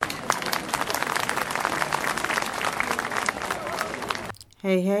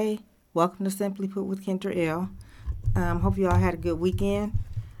Hey, hey, welcome to Simply Put with Kendra L. Hope you all had a good weekend.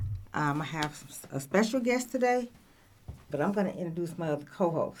 I have a special guest today, but I'm going to introduce my other co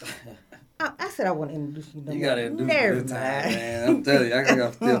host. I said I want to introduce you. No You more. gotta introduce me Never this time, mind. man. I'm telling you,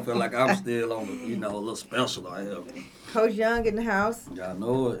 I still feel like I'm still on the, a little special I have. Coach Young in the house. Y'all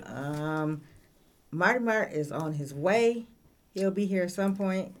know it. Marty Mart is on his way. He'll be here at some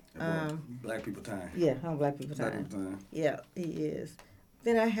point. Black people time. Yeah, on Black People Black Time. people time. Yeah, he is.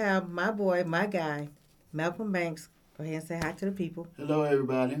 Then I have my boy, my guy, Malcolm Banks. Go ahead and say hi to the people. Hello,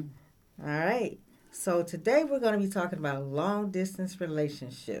 everybody. All right. So today we're going to be talking about long distance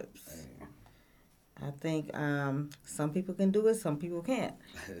relationships. I think some people can do it, some people can't.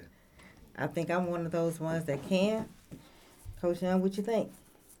 I think I'm one of those ones that can. Coach Young, what you think?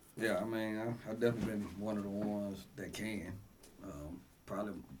 Yeah, I mean, I've definitely been one of the ones that can.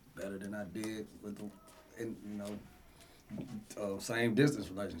 Probably better than I did with same distance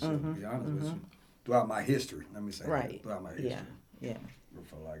relationship, to be honest with you. Throughout my history, let me say Right. that. Throughout my history. Yeah. I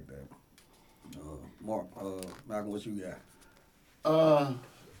feel like that. Mark, Malcolm, what you got?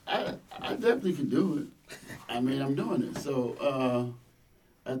 I definitely can do it. I mean, I'm doing it. So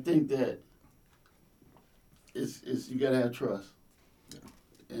I think that it's you gotta have trust,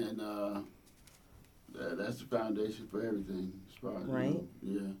 and that's the foundation for everything. As far as Right.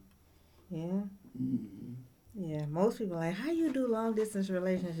 Yeah. Yeah. Most people are like, how you do long distance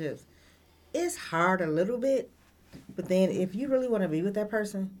relationships? It's hard a little bit, but then if you really want to be with that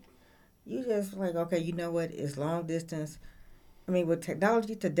person, you just like, okay, you know what? It's long distance. I mean, with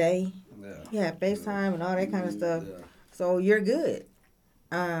technology today, you have FaceTime and all that kind of stuff, Yeah. so you're good.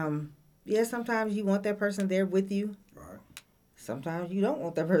 Yeah, sometimes you want that person there with you. Right. Sometimes you don't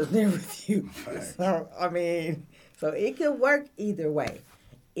want that person there with you. Right. So I mean, so it could work either way.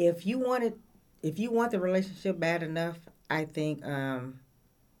 If you want it, if you want the relationship bad enough, I think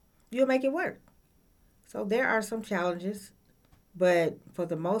you'll make it work. So there are some challenges, but for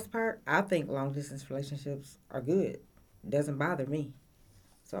the most part, I think long distance relationships are good. It doesn't bother me.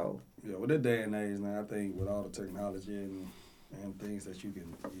 So Yeah, with this day and age now, I think with all the technology and things that you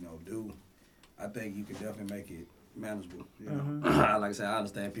can, do, I think you can definitely make it manageable. Like I said, I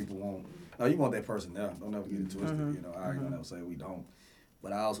understand people want, no, you want that person there. Don't ever get it twisted. I ain't gonna never say we don't.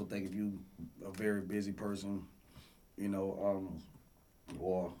 But I also think if you a very busy person,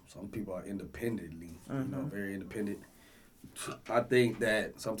 or some people are independently, very independent. I think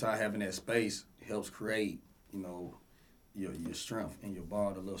that sometimes having that space helps create, your strength and your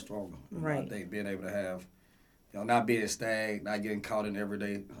bond a little stronger. Right. I think being able to have, not being stagnant, not getting caught in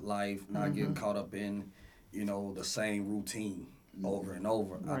everyday life, not getting caught up in, the same routine over and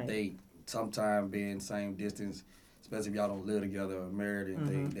over. Right. I think sometimes being same distance, especially if y'all don't live together or married and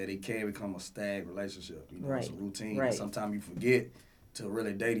things, that it can become a stag relationship. Right. It's a routine. Right. And sometimes you forget to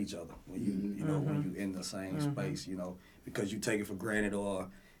really date each other when when you in the same space, because you take it for granted or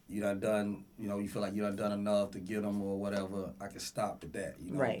you feel like you done enough to get them or whatever. I can stop with that.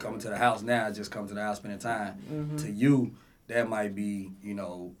 Right. Coming to the house now, just come to the house, spending time. To you, that might be,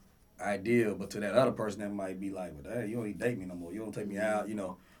 ideal, but to that other person, that might be like, well, hey, you don't even date me no more. You don't take me out,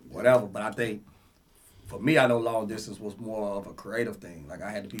 whatever. But I think for me, I know long distance was more of a creative thing. Like I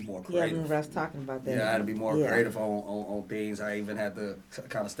had to be more yeah, I creative. remember us talking about that. Yeah, I had to be more creative on things. I even had to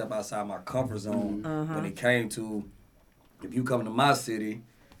kind of step outside my comfort zone when it came to, if you come to my city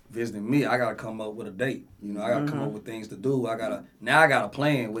visiting me, I gotta come up with a date. I gotta come up with things to do. I got a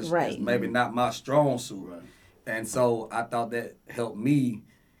plan, which Right. is maybe not my strong suit. Right. And so I thought that helped me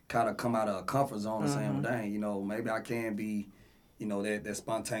kind of come out of a comfort zone and saying, well, dang, maybe I can be, that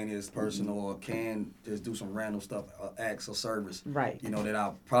spontaneous person or can just do some random stuff, acts of service. Right. That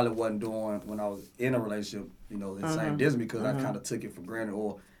I probably wasn't doing when I was in a relationship, the same distance because I kind of took it for granted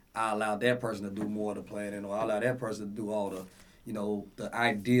or I allowed that person to do more of the planning or I allowed that person to do all the, the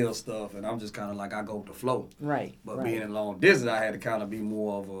ideal stuff and I'm just kind of like, I go with the flow. Right. But right. being in long distance, I had to kind of be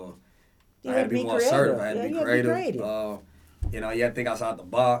more of a, You I had to be more creative. assertive. I had Yeah, to be you had to be creative. creative. You had to think outside the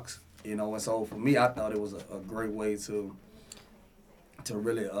box. And so for me, I thought it was a great way to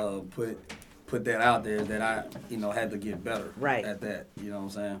really put that out there that I had to get better Right. at that. You know what I'm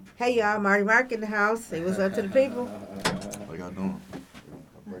saying? Hey y'all, Marty Mark in the house. Say what's up to the people. What y'all doing?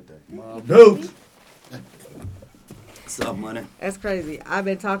 My birthday. Dude. What's up, money? That's crazy. I've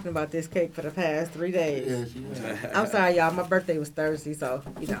been talking about this cake for the past 3 days. Yes. I'm sorry, y'all. My birthday was Thursday, so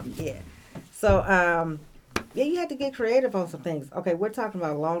yeah. So yeah, you had to get creative on some things. Okay, we're talking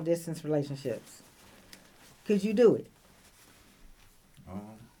about long distance relationships. Could you do it?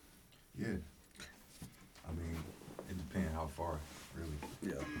 Yeah. I mean, it depends how far, really.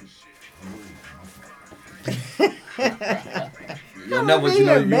 Yeah. I'm really- You'll never what you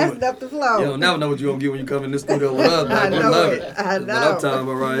know. Messing up the flow. You'll never know what you're gonna get when you come in this studio with us. Like, I we know love it. I That's what I'm know. talking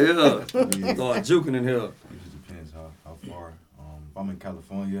about right here. Start juking in here. It just depends how far. If I'm in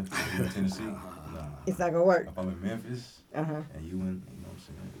California, you in Tennessee, nah. It's not gonna work. If I'm in Memphis Uh-huh. and you in, you know what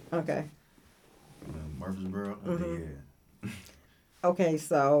I'm saying, Okay. you in Murfreesboro, Mhm. yeah. Okay,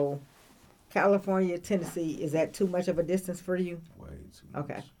 so California, Tennessee, is that too much of a distance for you? Way too much.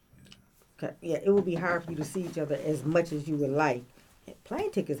 Okay. Okay. Yeah, it would be hard for you to see each other as much as you would like.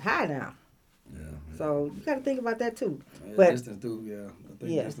 Plane tickets high now, Yeah. so you got to think about that too. Yeah, But- distance do, yeah. I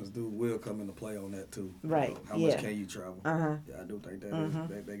think Yeah. distance do will come into play on that too. Right, How yeah. much can you travel? Uh huh. Yeah, I do think that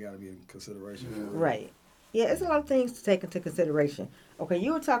Mhm. they got to be in consideration. Yeah. Right. Yeah, it's a lot of things to take into consideration. Okay,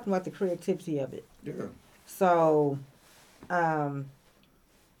 you were talking about the creativity of it. Yeah. So, can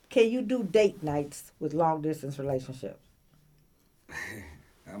you do date nights with long distance relationships?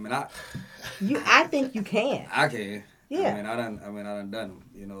 I mean, I think you can. I can. Yeah. I done done them.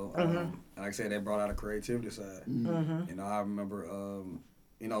 You know, Mhm. like I said, they brought out a creativity side. Mm-hmm. You know, I remember,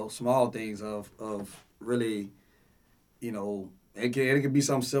 small things of really, it could be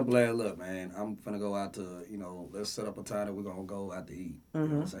something simple as, look, man, I'm finna go out to, let's set up a time that we're gonna go out to eat. You know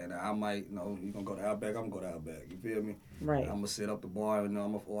what I'm saying? I might, you gonna go to Outback, I'm gonna go to Outback. You feel me? Right. I'm gonna sit up the bar,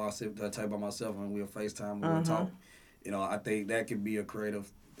 or I'll sit at the table by myself and we'll FaceTime and we'll talk. I think that could be a creative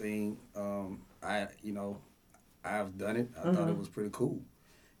thing. I've done it. I thought it was pretty cool.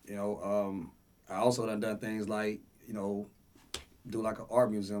 I also done things like, do like an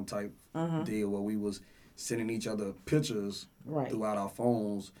art museum type deal where we was sending each other pictures Right. throughout our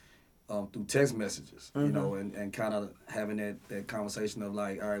phones through text messages, and kind of having that conversation of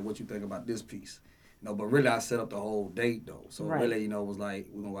like, all right, what you think about this piece? But really I set up the whole date though. So Right. really, it was like,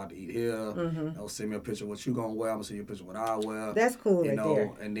 we're gonna go out to eat here. Send me a picture of what you gonna wear. I'm gonna send you a picture of what I wear. That's cool right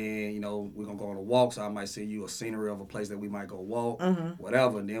there. And then, we're gonna go on a walk, so I might send you a scenery of a place that we might go walk,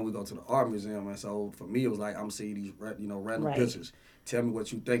 whatever. And then we go to the art museum. And so for me, it was like, I'm seeing these, random Right. pictures. Tell me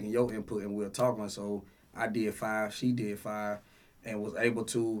what you think and your input, and we're talking. So I did 5, she did 5, and was able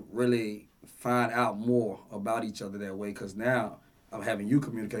to really find out more about each other that way. Because now I'm having you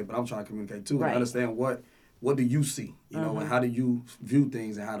communicate, but I'm trying to communicate too. Right. And understand what do you see, and how do you view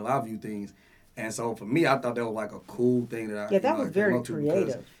things, and how do I view things. And so for me, I thought that was like a cool thing that I Yeah, that was I came very up to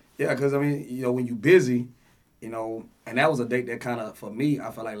creative. because when you busy, and that was a date that kind of, for me,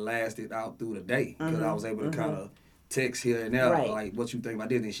 I felt like lasted out through the day because I was able to kind of text here and there, Right. like, what you think about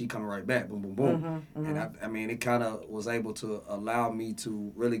this, and she coming right back, boom, boom, boom. And it kind of was able to allow me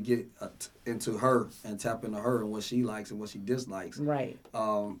to really get into her and tap into her and what she likes and what she dislikes. Right.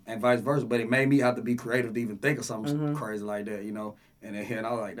 And vice versa. But it made me have to be creative to even think of something crazy like that, And then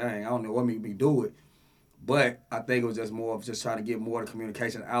I was like, dang, I don't know what made me do it. But I think it was just more of just trying to get more of the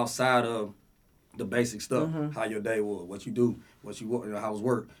communication outside of the basic stuff. How your day was, what you do, what you work, how's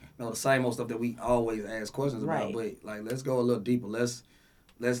work. The same old stuff that we always ask questions about. Right. But like, let's go a little deeper. Let's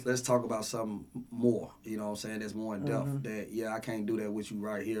talk about something more. You know what I'm saying? That's more in depth. That I can't do that with you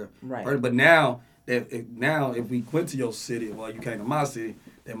right here. Right. But now if we went to your city, well, you came to my city,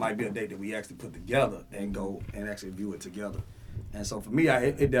 there might be a date that we actually put together and go and actually view it together. And so for me,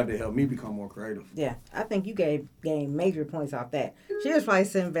 it definitely helped me become more creative. Yeah, I think you gained major points off that. She was probably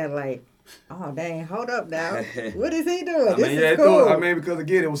sitting back like, oh dang, hold up now. What is he doing? This is cool. Because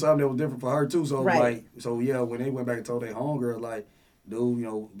again, it was something that was different for her too. So Right. when they went back and told their homegirls, like, dude,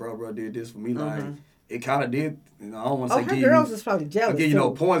 bro did this for me, like, it kind of did. I don't want to say her give girls you, was probably jealous. I give you no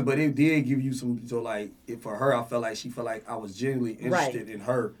too. points, but it did give you some. So like, for her, I felt like she felt like I was genuinely interested in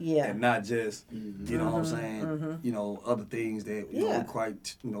her, Yeah. and not just you know what I'm saying, other things that we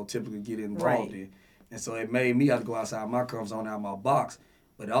quite typically get involved in. And so it made me have to go outside my comfort zone, out of my box.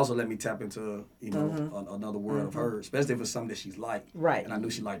 But it also let me tap into, another world of her, especially if it's something that she's like. Right. And I knew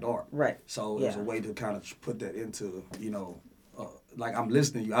she liked art. Right. So it was a way to kind of put that into, like, I'm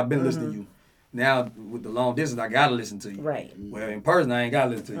listening to you. I've been listening to you. Now, with the long distance, I got to listen to you. Right. Well, in person, I ain't got to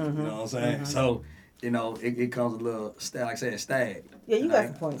listen to you. You know what I'm saying? So, it comes a little, like I said, stag. Yeah, you got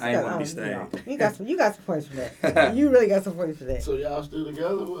some points. I ain't want to be stag. You got some points for that. You really got some points for that. So y'all still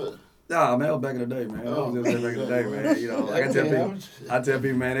together? What? Nah, man, that was back in the day, man. That was just back in the day, man. Like I tell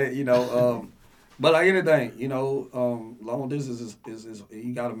people, man, but like anything, long distance is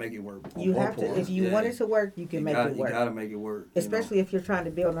you got to make it work. You have to. If you want it to work, you can make it work. You got to make it work. Especially if you're trying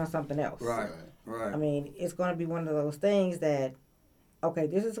to build on something else. Right. I mean, it's going to be one of those things that, okay,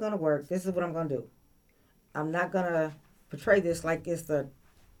 this is going to work. This is what I'm going to do. I'm not going to portray this like it's a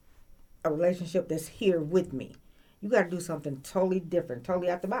relationship that's here with me. You got to do something totally different, totally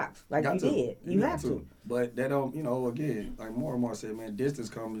out the box, like you did. You have to. But that don't, again, like more and more I said, man, distance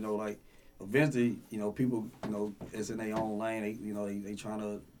comes, like, eventually, people, it's in their own lane. They trying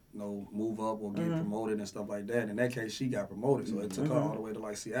to, move up or get promoted and stuff like that. In that case, she got promoted, so it took her all the way to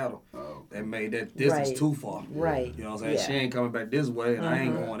like Seattle. Oh, That made that distance Right. too far. Right. You know what I'm saying? Yeah. She ain't coming back this way, and I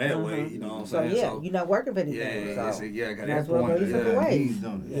ain't going that way. You know what I'm So saying? yeah, you're not working for anything. Yeah, so yeah, at might that as well point, go your separate yeah. ways. He's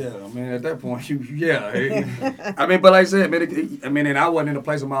doing it. Yeah, I mean, at that point, I mean, but like I said, man, and I wasn't in a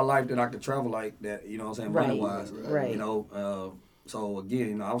place of my life that I could travel like that, you know what I'm saying, Right, money-wise. right. So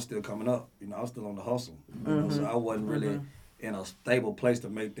again, I was still coming up, I was still on the hustle. So I wasn't really in a stable place to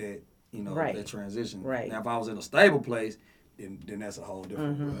make that, Right. that transition. Right. Now, if I was in a stable place, then that's a whole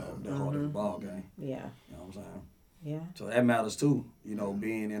different, different ball game. Yeah, You know what I'm saying? yeah, So that matters too,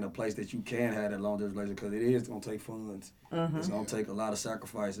 being in a place that you can have that long distance relationship, because it is gonna take funds. It's gonna take a lot of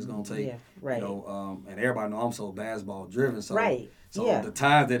sacrifice. It's gonna take, Yeah, right. and everybody know I'm so basketball driven. So, Right, So yeah. the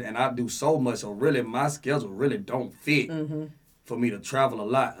times and I do so much, so really my schedule really don't fit for me to travel a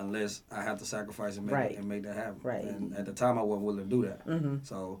lot unless I have to sacrifice and make that happen. Right. And at the time I wasn't willing to do that.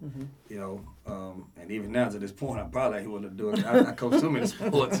 So, and even now to this point I probably ain't willing to do it. I coach too many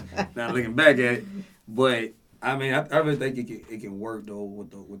sports now looking back at it, but. I mean, I really think it can work though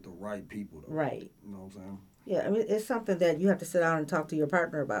with the right people though. right. You know what I'm saying? Yeah, I mean, it's something that you have to sit down and talk to your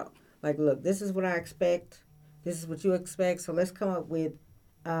partner about. Like, look, this is what I expect. This is what you expect. So let's come up with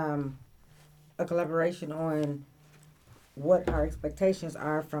a collaboration on what our expectations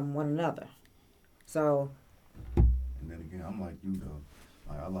are from one another. So, And then again, I'm like you though.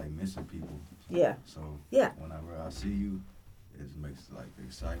 Like I like missing people. yeah, So Yeah. whenever I see you, it makes like the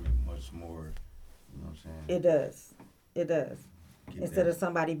excitement much more. You know what I'm saying? it does. It does. Get Instead that- of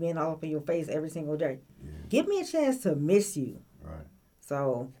somebody being all up in your face every single day. Yeah. Give me a chance to miss you. Right.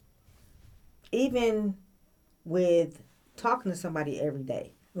 So, even with talking to somebody every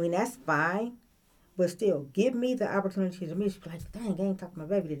day, I mean, that's fine, but still, give me the opportunity to miss you. Like, dang, I ain't talking to my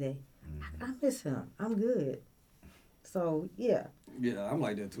baby today. Mm-hmm. I miss him. I'm good. So, yeah. Yeah, I'm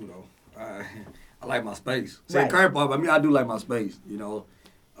like that too though. I like my space. Right. Current part, but I do like my space.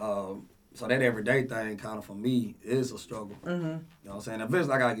 So that everyday thing kind of for me is a struggle. Mm-hmm. You know what I'm saying?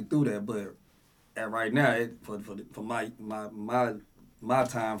 Eventually I gotta get through that, but right now for my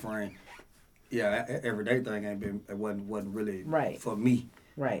time frame, everyday thing it wasn't really Right. for me.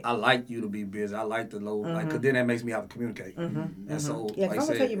 Right. I like you to be busy. I like the low, cause then that makes me have to communicate. And so, Yeah, 'cause like I'm I going to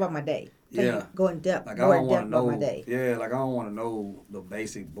said, tell you about my day. Yeah. Go in depth. like More I in don't depth want to know. about my day. Yeah, like I don't want to know the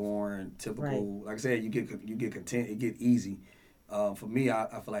basic, boring, typical. Right. Like I said, you get content. It get easy. For me, I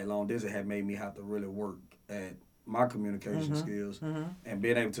feel like long distance had made me have to really work at my communication skills and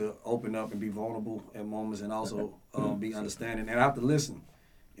being able to open up and be vulnerable at moments, and also be understanding, and I have to listen.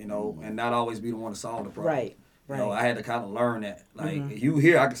 And not always be the one to solve the problem. Right. I had to kind of learn that. Like you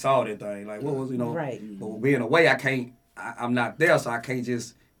here, I can solve that thing. Like what was Right. But being away, I can't. I'm not there, so I can't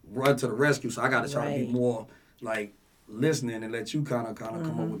just run to the rescue. So I got to try to be Right. more like listening and let you kind of come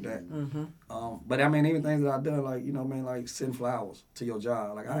up with that. But I mean, even things that I've done, like like send flowers to your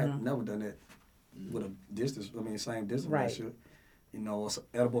job. Like I had never done that with a distance. I mean, same distance Right. relationship. It's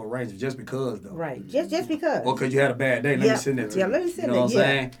edible arrangement just because though. Right. Just because. Or because you had a bad day, let Yeah. me send that to Yeah, you. let me send you know it. what I'm Yeah.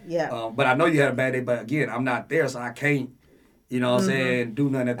 saying? Yeah. But I know you had a bad day, but again, I'm not there, so I can't, you know what I'm saying, do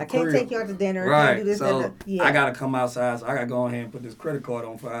nothing at the I can't crib. take you out to dinner. I Right. can't do this. So and yeah. I gotta come outside, so I gotta go ahead and put this credit card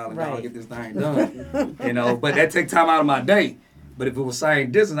on file and I'll Right. get this thing done. But that take time out of my day. But if it was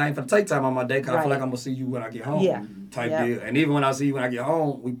same distance, I ain't finna take time out of my day because I feel Right. like I'm gonna see you when I get home. Yeah. Type Yep. deal. And even when I see you when I get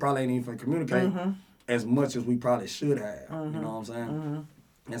home, we probably ain't even finna communicate as much as we probably should have. You know what I'm saying?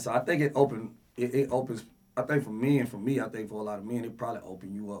 And so I think it opens. I think for me, I think for a lot of men, it probably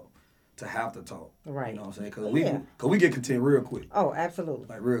open you up to have to talk. Right. You know what I'm saying? Because Yeah. we get content real quick, Oh, absolutely.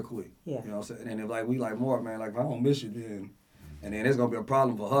 like real quick. Yeah. You know what I'm saying? And if like we like more, man, like if I don't miss you, then it's gonna be a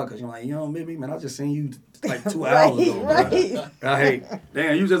problem for her because you're like, you don't miss me, man. I just seen you like 2 hours ago. Right. Right.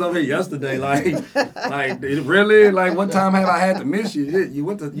 Damn, you just over here yesterday, like really? Like, what time have I had to miss you?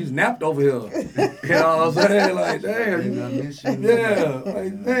 You napped over here. You know what I'm saying? Like, damn, Maybe I miss you. yeah,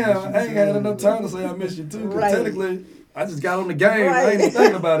 like, damn, I ain't had enough time to say I miss you too. 'Cause Right. technically, I just got on the game. I Right. ain't even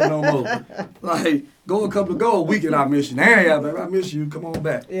thinking about it no more. Like, go a week and I miss you. Damn, yeah, baby, I miss you. Come on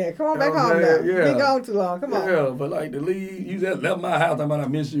back. Yeah, come on You back know what home I'm now. saying? You've Yeah. been gone too long. Come on. Yeah, but like to leave, you just left my house talking about I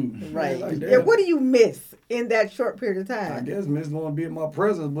miss you. Right. Like, Yeah, damn. what do you miss in that short period of I time? guess Miss want to be in my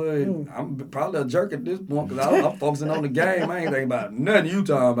presence, but I'm probably a jerk at this point because I'm focusing on the game. I ain't thinking about nothing you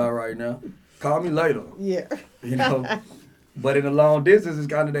talking about right now. Call me later, Yeah. you know. But in the long distance, it's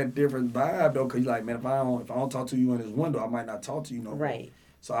kind of that different vibe though, because you're like, man, if I don't talk to you in this window, I might not talk to you no more. Right.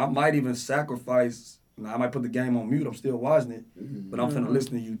 So I might even sacrifice. I might put the game on mute. I'm still watching it, but I'm finna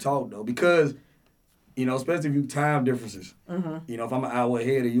listen to you talk though, because You know, especially if you time differences. Mm-hmm. You know, if I'm an hour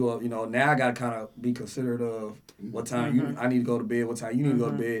ahead of you, you know, now I got to kind of be considerate of what time I need to go to bed, what time you need to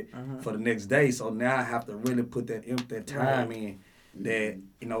go to bed for the next day. So now I have to really put that time in that,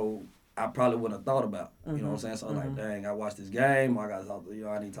 you know, I probably wouldn't have thought about. You know what I'm saying? So like, dang, I watched this game. Or I got to talk to, you know,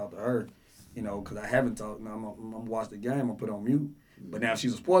 I need to talk to her. You know, because I haven't talked. Now I'm gonna watch the game. I'm gonna put it on mute. But now if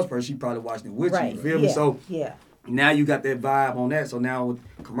she's a sports person, she probably watching it with you. You feel me? So now you got that vibe on that. So now when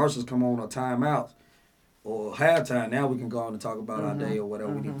commercials come on or timeouts or halftime, now we can go on and talk about our day or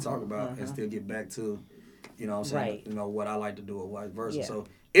whatever we need to talk about and still get back to, you know what I'm saying, you know, what I like to do or vice versa. Yeah. So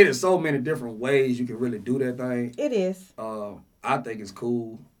it is so many different ways you can really do that thing. It is. I think it's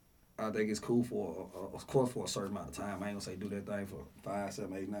cool. I think it's cool for, of course, for a certain amount of time. I ain't gonna say do that thing for 5,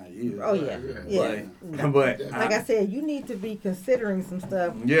 7, 8, 9 years. Oh yeah. But like I said, you need to be considering some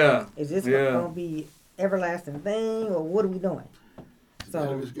stuff. Yeah. Is this gonna be everlasting thing, or what are we doing?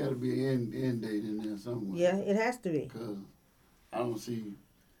 So it's got to be an end date in there somewhere. Yeah, it has to be. Because I don't see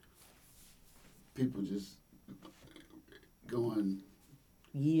people just going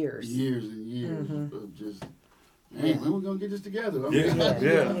years and years of just. Man, when we gonna get this together?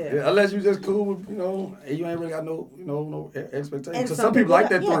 Yeah. Unless you just cool with, you know, and you ain't really got no expectations. Because some people like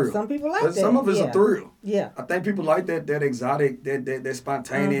like that thrill. Some people like that. Some of it's a thrill. Yeah. I think people like that exotic, that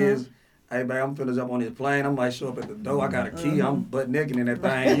spontaneous. Hey, man, I'm finna jump on this plane. I might show up at the door. I got a key. I'm butt naked in that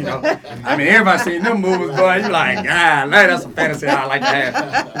thing, you know. I mean, everybody seen them movies, boy. You like, God, man, that's a fantasy I like to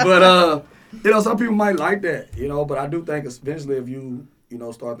have. But, you know, some people might like that, you know. But I do think eventually if you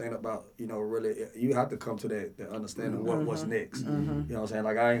know, start thinking about, you know, really, you have to come to that understanding what's next. You know what I'm saying?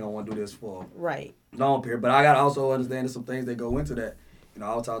 Like, I ain't gonna want to do this for a long period. But I got to also understand there's some things that go into that. You know,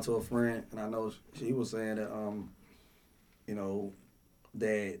 I was talking to a friend, and I know she was saying that, you know,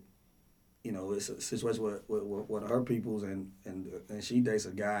 that, you know, it's a situation with one of her peoples, and she dates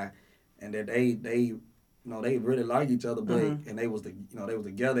a guy, and that they you know, they really like each other, but and they was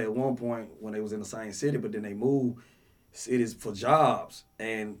together at one point when they was in the same city, but then they moved cities for jobs,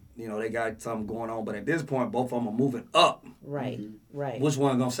 and you know they got something going on. But at this point, both of them are moving up. Right. Which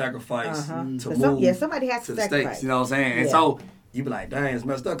one gonna sacrifice to move? Somebody has to to the sacrifice. States. You know what I'm saying? And so you be like, dang, it's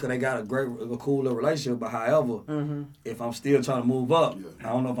messed up because they got a cool little relationship. But however, if I'm still trying to move up, I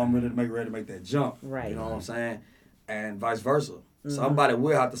don't know if I'm ready to make that jump. Right. You know what I'm saying? And vice versa. Somebody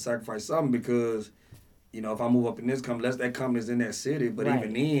will have to sacrifice something because, you know, if I move up in this company, unless that company's in that city, but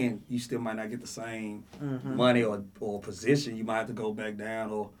even then, you still might not get the same money or position. You might have to go back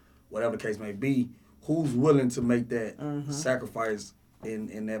down or whatever the case may be. Who's willing to make that sacrifice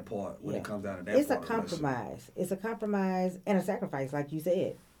in that part when it comes down to that it's part? It's a compromise. It's a compromise and a sacrifice, like you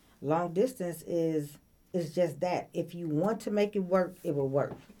said. Long distance is just that. If you want to make it work, it will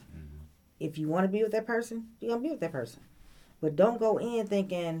work. If you want to be with that person, you're going to be with that person. But don't go in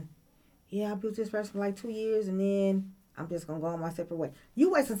thinking, yeah, I'll be with this person for like 2 years and then I'm just going to go on my separate way.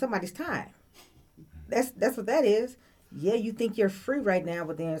 You wasting somebody's time. That's what that is. Yeah, you think you're free right now,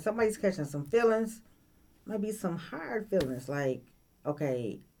 but then somebody's catching some feelings. Maybe some hard feelings like,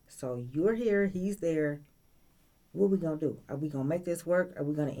 okay, so you're here, he's there. What are we going to do? Are we going to make this work? Are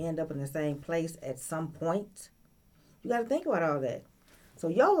we going to end up in the same place at some point? You got to think about all that. So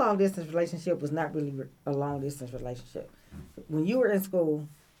your long-distance relationship was not really a long-distance relationship. When you were in school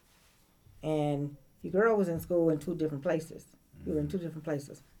and your girl was in school in 2 different places, you were in 2 different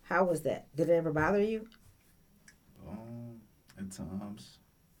places. How was that? Did it ever bother you? At times.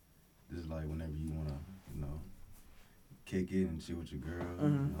 Just like whenever you want to, you know, kick it and chill with your girl, you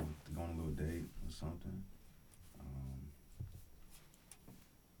know, go on a little date or something.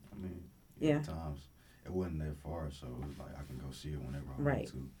 I mean, at times it wasn't that far, so it was like I can go see it whenever I want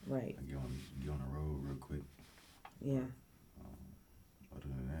to. Right. I get on the road real quick. Yeah. Other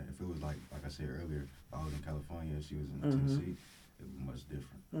than that, if it was like I said earlier, if I was in California and she was in Tennessee, it would be much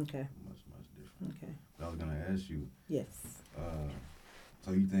different. Okay. Much different. Okay. But I was gonna ask you. Yes.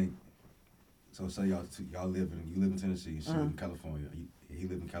 So you think? So say you live in Tennessee, she live in California. He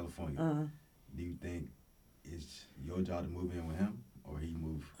live in California. Do you think it's your job to move in with him, or he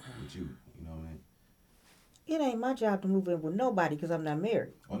move with you? You know what I mean? It ain't my job to move in with nobody because I'm not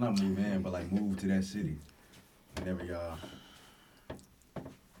married. Well, not move in, but like move to that city. Whenever y'all.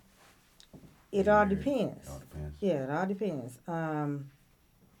 It all depends. It all depends. Yeah, it all depends.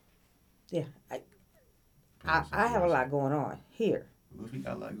 Yeah, I have a lot going on here. Well, if he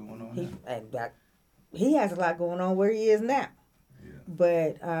got a lot going on he has a lot going on where he is now. Yeah.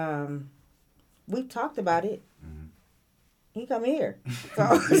 But we've talked about it. He come here.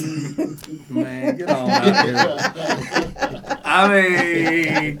 So Man, get on out here. I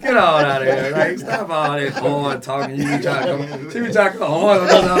mean, get on out of here. Like, stop all that hard talking. You be trying to come. She be trying to come hard on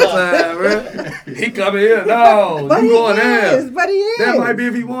us all the time, bro. He coming here. No, But you he going there. is. But he is. That might be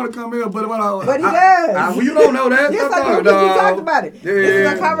if he want to come here, but But he does. well, you don't know that. Yes, Stop I do. talking, Because we dog. talked about it. Yeah.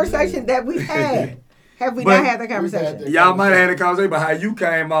 This is a conversation that we've had. Have we But- not had that conversation? Y'all might have had a conversation, but how you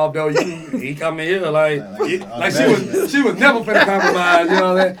came off though, he coming here like she was never finna compromise. You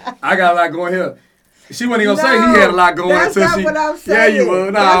know what I'm saying? I got a lot going here. She wasn't even gonna say he had a lot going that's until not she. what I'm Yeah, saying. you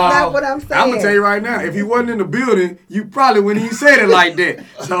would. No, That's not what I'm I'm saying. gonna tell you right now. If he wasn't in the building, you probably wouldn't even said it like that.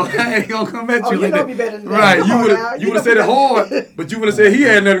 So I ain't gonna come at Oh, you you like know that. me better than that. Right? Come You on would now. have. You You would have know said it me hard, but you would have said he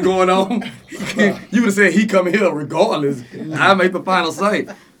had nothing going on. You would have said he coming here regardless. I make the final say.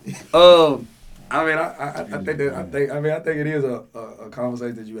 I mean, I think it is a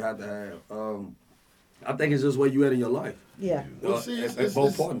conversation that you have to have. I think it's just where you at in your life. Yeah. Well, see, as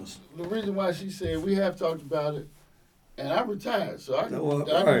both partners. The reason why she said we have talked about it, and I'm retired, so I can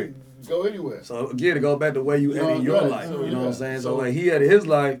Right. go anywhere. So again, it goes back to where you at in your Right. life. So, You know what I'm yeah. saying? So So- like he at his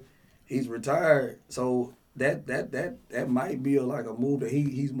life, he's retired. So that might be like a move that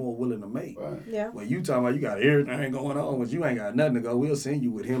he's more willing to make. Right. Yeah. When you talking about you got everything going on, but you ain't got nothing to go, we'll send you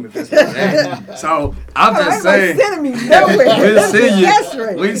with him if that's what that. So I'm just saying. Sending me nowhere. We'll see you. That's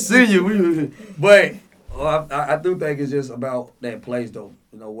right. We see you. But I do think it's just about that place, though.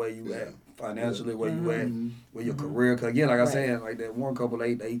 You know, where you at financially, where you at, where your career. Because again, like I was saying, like that one couple,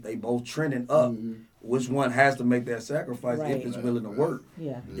 they both trending up. Which one has to make that sacrifice Right. if it's willing to work?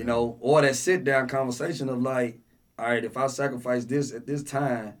 Yeah. You know, or that sit down conversation of like, all right, if I sacrifice this at this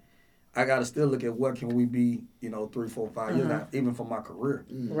time, I got to still look at what can we be, 3, 4, 5 years now, even for my career.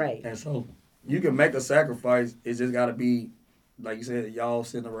 Right. And so you can make a sacrifice. It's just got to be, like you said, y'all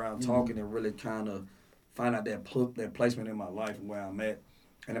sitting around talking and really kind of find out that placement in my life and where I'm at.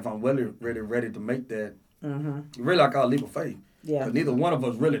 And if I'm really ready to make that, really I call it a leap of faith. Yeah. 'Cause neither one of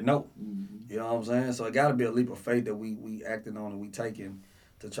us really know. You know what I'm saying? So it got to be a leap of faith that we acting on and we taking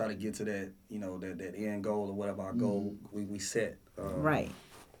to try to get to that, that end goal or whatever our goal we set. Right.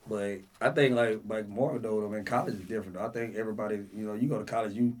 But I think like more though, I mean, college is different. I think everybody, you go to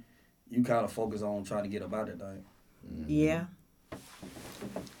college, you kind of focus on trying to get about that thing. Yeah.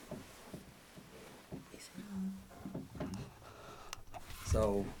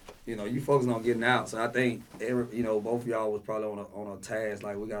 So, you focus on getting out. So I think both of y'all was probably on a task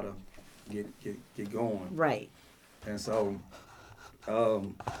like we gotta get going. Right. And so,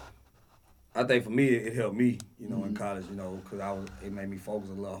 I think for me it helped me, in college, because it made me focus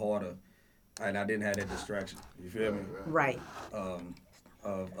a little harder, and I didn't have that distraction. You feel me? Right.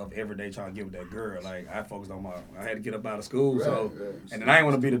 Of every day trying to get with that girl. Like I focused on I had to get up out of school, so Right. and then I ain't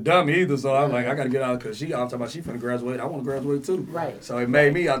want to be the dummy either. So I'm like, I got to get out because I'm talking about she finna graduate. I want to graduate too. Right. So it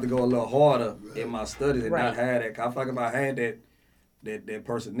made me have to go a little harder in my studies and Right. not have that. 'Cause I feel like if I had that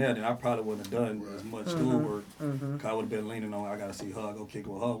person there, then I probably wouldn't have done as much schoolwork. 'Cause I would have been leaning on I got to see her, go kick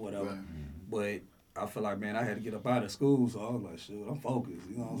with her, whatever. Right. But I feel like, man, I had to get up out of school, so I was like, shoot, I'm focused.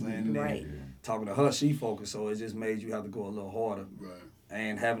 You know what I'm saying? And then Right. talking to her, she focused, so it just made you have to go a little harder. Right.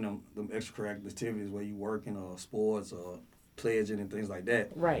 And having them extracurricular activities where you working or sports or pledging and things like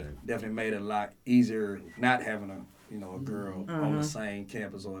that Right. definitely made it a lot easier not having a girl on the same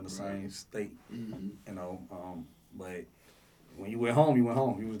campus or in the same state. But when you went home, you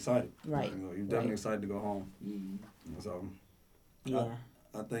was excited. Right. You were definitely Right. excited to go home. So Yeah.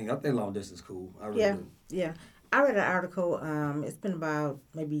 I think long distance is cool. I really Yeah. do. Yeah. I read an article, it's been about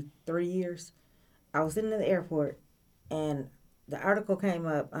maybe 3 years. I was sitting in the airport and the article came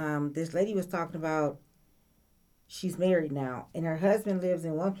up. This lady was talking about she's married now and her husband lives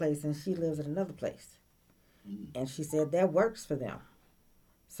in one place and she lives in another place. And she said that works for them.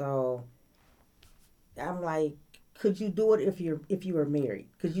 So I'm like, could you do it if you were married?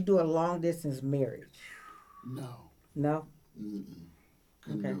 Could you do a long distance marriage? No. No?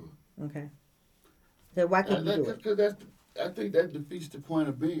 Couldn't Okay. do it. Okay. Then why couldn't you do it? Because I think that defeats the point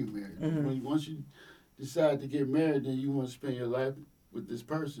of being married. Once you decide to get married, then you want to spend your life with this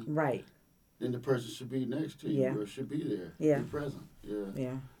person. Right. Then the person should be next to you Yeah. or should be there. Yeah. Be present. Yeah.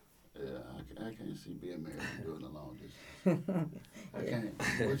 Yeah. I can't see being married and doing a long distance. I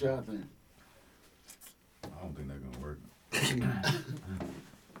can't. What y'all think? I don't think that's gonna work.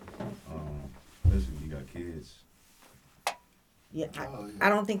 Especially when you got kids. Yeah, Oh, yeah. I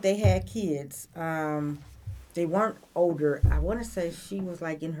don't think they had kids. They weren't older. I want to say she was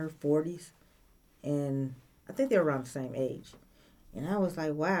like in her 40s, and I think they were around the same age. And I was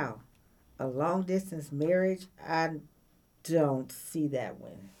like, wow, a long distance marriage? I don't see that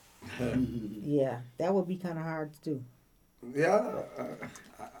one. Yeah, that would be kind of hard to do. Yeah,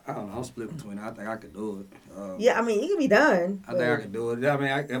 I don't know. I I'm split between it. I think I could do it. Yeah, I mean, it can be done. I think I could do it. I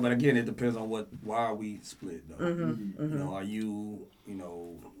mean, but again, it depends on why are we split though. Mm-hmm, You know, are you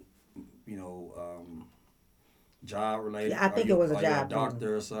job related? Yeah, I think it was a are you job a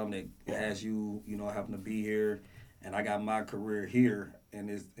doctor or something that has you, having to be here, and I got my career here, and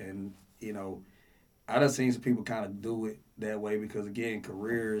I done seen some people kind of do it that way because again,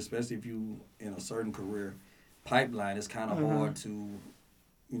 career, especially if you in a certain career pipeline, it's kind of hard to,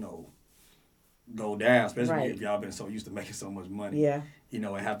 go down, especially Right. if y'all been so used to making so much money. Yeah. And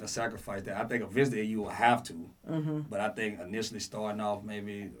have to sacrifice that. I think eventually you will have to, Mm-hmm. but I think initially starting off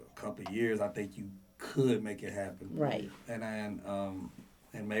maybe a couple of years, I think you could make it happen. Right. And then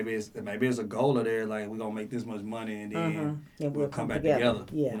and maybe it's a goal of there, like we're gonna make this much money and then And we'll come back together.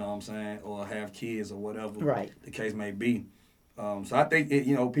 Yeah. You know what I'm saying? Or have kids or whatever Right. the case may be. So I think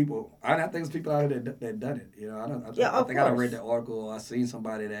people. I think there's people out here that done it. I think I done read that article. Or I seen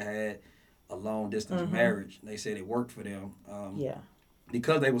somebody that had a long distance marriage. They said it worked for them. Yeah.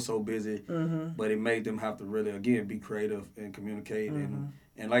 Because they were so busy, but it made them have to really again be creative and communicate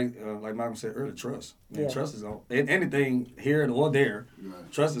and like Malcolm said earlier, trust. Man, Yeah. trust is on anything here or there. Right.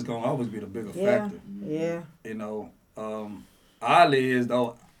 Trust is gonna always be the bigger Yeah. factor. Yeah. Oddly is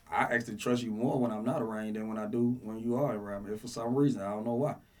though I actually trust you more when I'm not around you than when I do when you are around me. For some reason, I don't know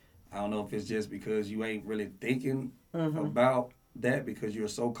why. I don't know if it's just because you ain't really thinking about that because you're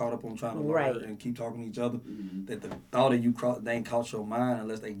so caught up on trying to learn Right. and keep talking to each other that the thought of you they ain't caught your mind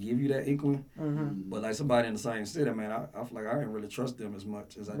unless they give you that inkling. But like somebody in the same city, man, I feel like I didn't really trust them as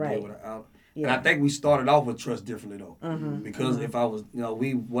much as I Right. did with out. Yeah. And I think we started off with trust differently though, because if I was,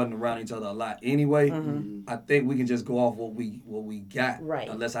 we wasn't around each other a lot anyway. I think we can just go off what we got, Right.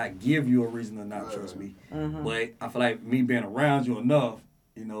 unless I give you a reason to not trust me. But I feel like me being around you enough,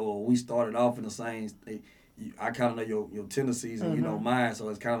 we started off in the same. I kind of know your tendencies and you know mine, so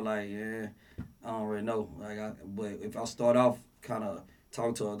it's kind of like I don't really know. But if I start off kind of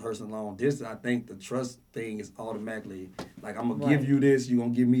talk to a person long distance, I think the trust thing is automatically like I'm gonna give you this, you gonna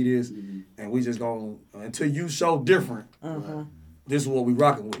give me this, and we just gonna until you show different. This is what we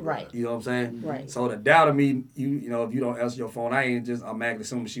rocking with. Right. You know what I'm saying? Right. So the doubt of me, if you don't answer your phone, I ain't just automatically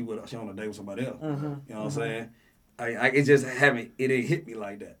assuming she on a date with somebody else. You know what I'm saying? It just it didn't hit me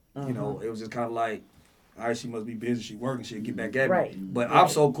like that. It was just kind of like, all right, she must be busy. She working. She'll get back at me. Right. But I'm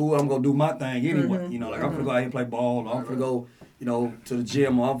so cool. I'm gonna do my thing anyway. Like I'm gonna go out here and play ball. Or I'm gonna go, to the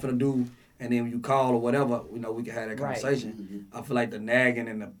gym. Or I'm gonna do. And then when you call or whatever, we can have that conversation. I feel like the nagging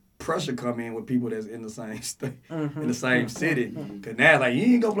and the pressure come in with people that's in the same state, in the same city. Cause now like you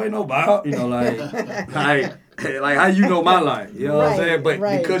ain't gonna play no ball. Like how you know my life. You know what I'm saying? But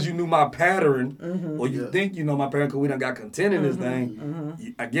because you knew my pattern, or you think you know my pattern, cause we done got content in this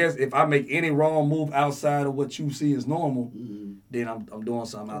thing. I guess if I make any wrong move outside of what you see as normal, then I'm doing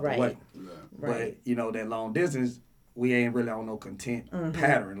something out the way. Right. But that long distance, we ain't really on no content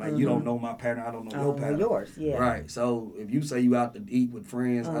pattern. Like you don't know my pattern, I don't know your pattern. Yours, yeah. Right. So if you say you out to eat with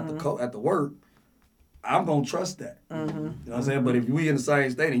friends at the work, I'm gonna trust that. You know what I'm saying? But if we in the same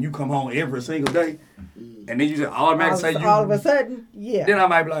state and you come home every single day, and then you just automatically say you all of a sudden, yeah. Then I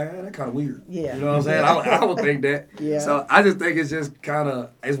might be like, that kind of weird. Yeah. You know what I'm saying? I would think that. Yeah. So I just think it's just kind of,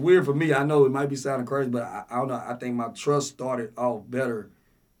 it's weird for me. I know it might be sounding crazy, but I don't know. I think my trust started off better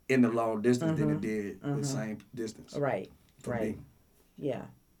in the long distance than it did with same distance. Right. For Right. me. Yeah.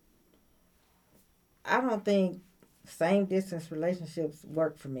 I don't think same distance relationships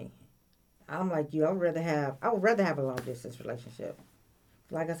work for me. I'm like you. I would rather have a long distance relationship.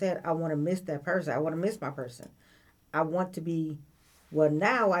 Like I said, I want to miss that person. I want to miss my person. I want to be. Well,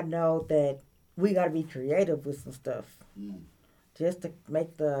 now I know that we got to be creative with some stuff, just to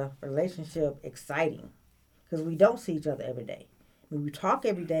make the relationship exciting, because we don't see each other every day. I mean, we talk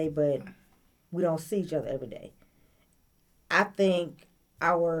every day, but we don't see each other every day. I think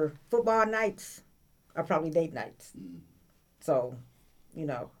our football nights are probably date nights. So,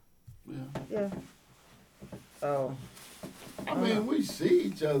 yeah. So, I mean, we see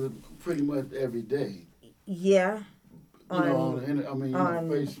each other pretty much every day. yeah. On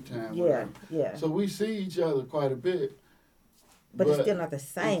FaceTime. Yeah, whatever. yeah. So we see each other quite a bit. But it's still not the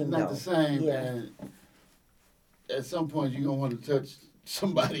same, It's not though. the same. Yeah. And at some point, you're going to want to touch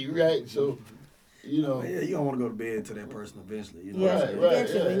somebody, right? So, Yeah, you don't want to go to bed to that person eventually. You know Yeah, what I'm saying? right.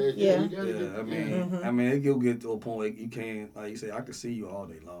 eventually, Yeah. yeah. You gotta get, I mean, it'll get to a point where you can't, like you say, I can see you all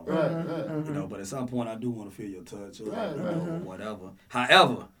day long. Right. But at some point, I do want to feel your touch or Right. whatever.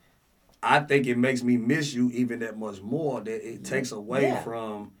 However, I think it makes me miss you even that much more. That it takes away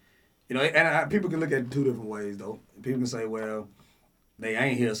from, people can look at it two different ways though. People can say, well, they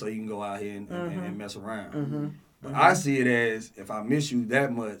ain't here, so you can go out here and mess around. But I see it as if I miss you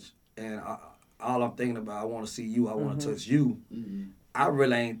that much, and all I'm thinking about, I want to see you, I want to touch you. Mm-hmm. I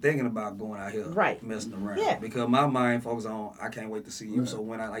really ain't thinking about going out here Right. messing around. Yeah. Because my mind focuses on, I can't wait to see you. Right. So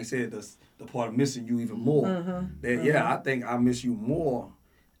when like I said, the part of missing you even more, Mm-hmm. that yeah, I think I miss you more,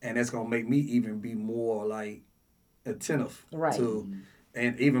 and that's gonna make me even be more like attentive Right. to,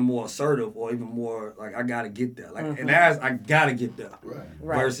 and even more assertive, or even more like I gotta get there. Like, Mhm. and as I gotta get there. Right.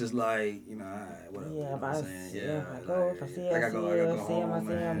 Right. Versus like, you know, all right, whatever. Yeah, you know if what I I'm saying? see Yeah, him, I go. If I see him, I gotta go I see home, him,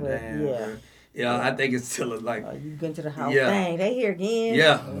 man. but Damn, yeah. bro. Yeah, I think it's still like, You get to the house, Yeah. dang, they here again.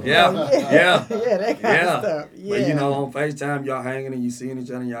 yeah, Oh, yeah, yeah. yeah, that kind Yeah. of stuff. Yeah. But you know, on FaceTime, y'all hanging and you seeing each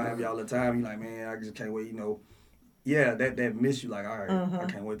other, and y'all have y'all the time. You like, man, I just can't wait. You know, yeah, that miss you. Like, all right, I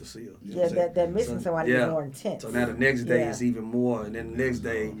can't wait to see her. You know yeah, what I'm saying? that missing So, somebody yeah. is more intense. So now the next day Yeah. is even more, and then the next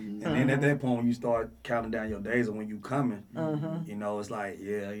day, and then at that point when you start counting down your days of when you coming, you know, it's like,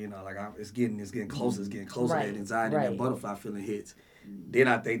 yeah, you know, like it's getting closer, Right. that anxiety, Right. that butterfly feeling hits. Then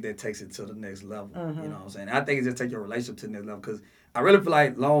I think that takes it to the next level. You know what I'm saying? I think it just take your relationship to the next level, because I really feel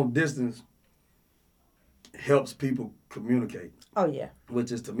like long distance helps people communicate, Oh yeah,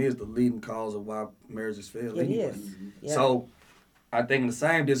 which is to me is the leading cause of why marriages fail. it anyway. is. Yeah. So I think in the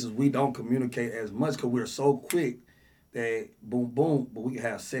same distance we don't communicate as much because we're so quick that boom boom, but we can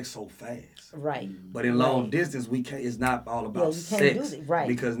have sex so fast. Right. But in long Right. distance we can't. It's not all about you can't do sex, it, right.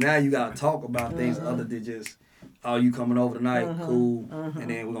 Because now you gotta talk about things other than just, oh, you coming over tonight, cool, and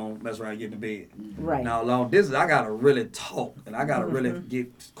then we're gonna mess around and get in the bed. Right. Now long distance I gotta really talk and I gotta really get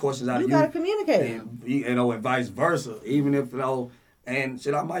questions out You of gotta you. communicate. And you know, and vice versa. Even if, you know, and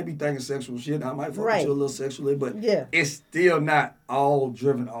shit, I might be thinking sexual shit. I might fuck Right. with you a little sexually, but Yeah. it's still not all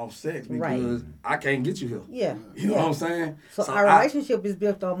driven off sex Right. because I can't get you here. Yeah. You know what I'm saying? So our relationship is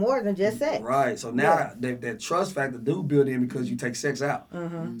built on more than just sex. Right. So now that trust factor do build in because you take sex out.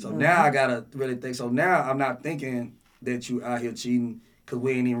 So now I gotta really think. So now I'm not thinking that you out here cheating because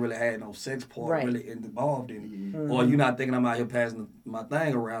we ain't even really had no sex part Right. really involved in it. Or you're not thinking I'm out here passing my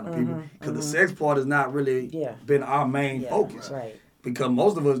thing around to people because the sex part has not really Yeah. been our main Yeah. focus. Right. Because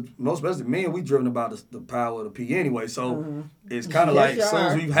most of us, most especially men, we driven about the power of the P anyway. So it's kind of Yes, like you as soon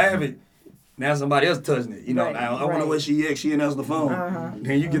as are. we have it, now somebody else touching it. You know, Right, now I wonder right. where she at. She ain't answering the phone.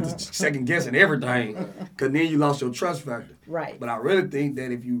 Then you get to second guessing everything, because then you lost your trust factor. Right. But I really think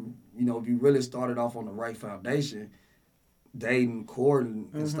that if you really started off on the right foundation, dating, courting,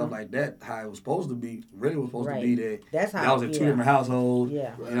 and stuff like that, how it was supposed to be, really was supposed to be that That's how. y'all was in two different households.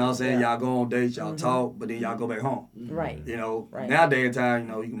 Yeah. You know what I'm saying? Yeah. Y'all go on dates, y'all talk, but then y'all go back home. Right. You know, Right. nowadays in time, you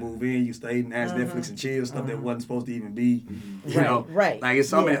know, you can move in, you stay and ask Netflix and chill, stuff that wasn't supposed to even be. You Right, know, right. like it's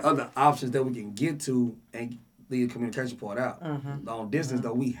so many Yeah. other options that we can get to and leave the communication part out. Long distance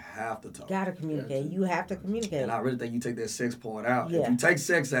though, we have to talk. Gotta communicate. You have to communicate. And I really think you take that sex part out. If Yeah. you take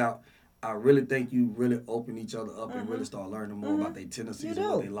sex out, I really think you really open each other up and really start learning more about their tendencies You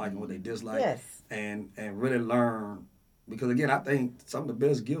and what do. they like and what they dislike. Yes. And really learn. Because again, I think some of the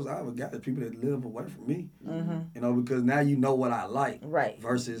best gifts I ever got is people that live away from me. You know, because now you know what I like. Right.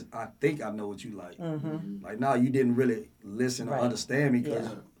 Versus I think I know what you like. Like now you didn't really listen or Right. understand me because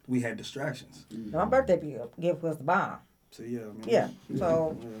Yeah. we had distractions. My birthday gift was the bomb. So yeah, man. Yeah.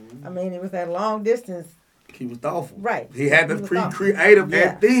 So, I mean, it was that long distance. He was thoughtful. Right. He had to He was be thoughtful. creative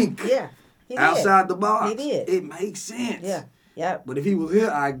Yeah. and think Yeah. He did. outside the box. He did. It makes sense. Yeah. Yep. But if he was here,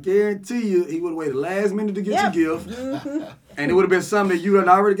 I guarantee you, he would have waited last minute to get Yep. your gift. And it would have been something that you had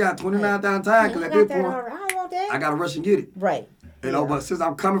already got 29,000 times. Because I at got this that point, already. I don't want that. I got to rush and get it. Right. You know, but since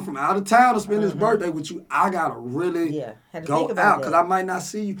I'm coming from out of town to spend his birthday with you, I got to really Had to go think about out. Because that. I might not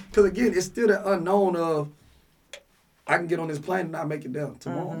see you. Because again, it's still the unknown of, I can get on this plane and not make it down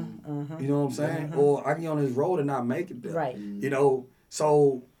tomorrow. You know what I'm saying? Or I can get on this road and not make it there. Right. You know,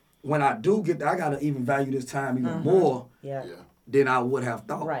 so when I do get there, I got to even value this time even more Yeah. Yeah. than I would have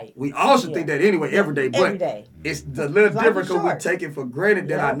thought. Right. We all should Yeah. think that anyway, every day. But Every day. it's a little Life different is because we short. take it for granted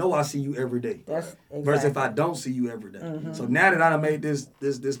that I Yeah. know I see you every day. That's exactly. Versus if I don't see you every day. So now that I done made this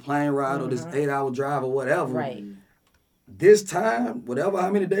plane ride or this 8-hour drive or whatever, Right. this time, whatever how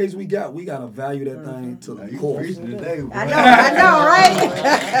many days we gotta value that thing to the You core. preaching today, bro. I know,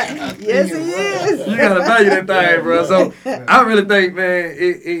 right? Yes, he is. You gotta value that thing, bro. So I really think, man,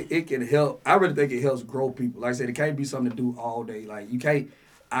 it can help. I really think it helps grow people. Like I said, it can't be something to do all day. Like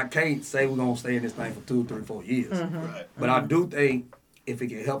I can't say we're gonna stay in this thing for 2, 3, 4 years. Right. But I do think if it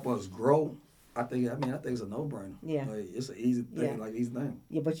can help us grow, I think it's a no-brainer. Yeah. Like, it's an easy thing, Yeah. like easy thing.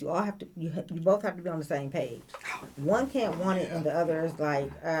 Yeah, but you all have to. You both have to be on the same page. One can't want it, and the other is like,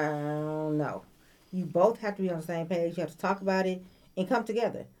 no. You both have to be on the same page. You have to talk about it and come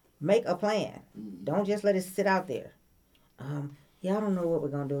together. Make a plan. Don't just let it sit out there. Yeah, I don't know what we're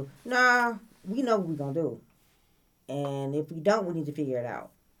gonna do. Nah, we know what we're gonna do. And if we don't, we need to figure it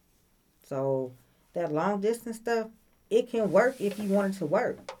out. So that long distance stuff, it can work if you want it to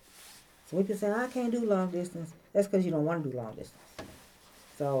work. So we can say, I can't do long distance. That's because you don't want to do long distance.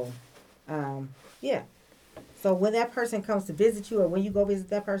 So, yeah. So when that person comes to visit you or when you go visit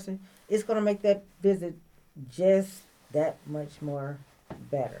that person, it's going to make that visit just that much more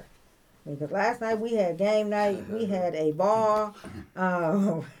better. Because last night we had game night. We had a ball.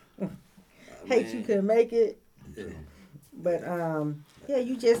 Hate you couldn't make it. Yeah. But, yeah,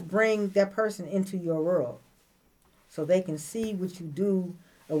 you just bring that person into your world so they can see what you do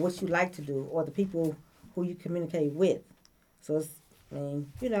or what you like to do or the people who you communicate with. So, it's, I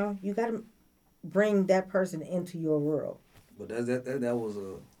mean, you know, you got to bring that person into your world. But that was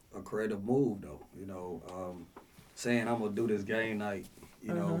a creative move, though. You know, saying I'm going to do this game night,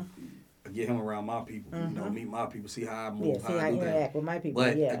 you know, get him around my people, you know, meet my people, see how I move, Yeah, see how I do interact that. with my people.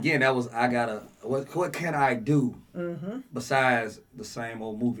 But yeah. again, that was, what can I do besides the same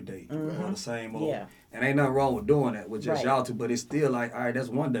old movie date or the same old, Yeah. and ain't nothing wrong with doing that with just Right. y'all two, but it's still like, all right, that's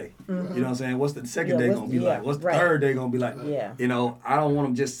one day. You know what I'm saying? What's the second Yeah, day what's- going to be yeah, like? What's the right. third day going to be like? Yeah. You know, I don't want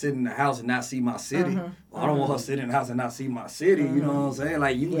them just sitting in the house and not see my city. Or I don't want her sitting in the house and not see my city. You know what I'm saying?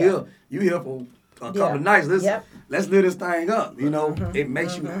 Like, you here for a couple Yeah. of nights. Let's live this thing up. You know, Mm-hmm. it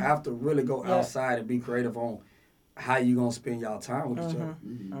makes you have to really go Yeah. outside and be creative on how you gonna spend y'all time with each other.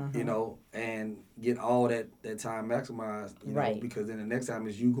 Mm-hmm. You know, and get all that time maximized. You know, Right. because then the next time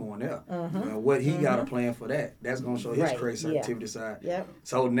is you going there. And what he got a plan for that. That's gonna show his Right. creativity side. Yep.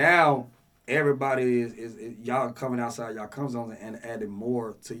 So now everybody is y'all coming outside y'all comfort zones and adding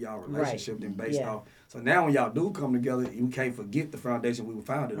more to y'all relationship than based Yeah. off. So now when y'all do come together, you can't forget the foundation we were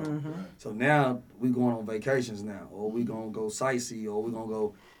founded on. So now we going on vacations now, or we gonna go sightsee, or we gonna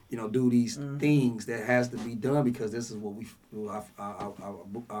go, you know, do these things that has to be done because this is what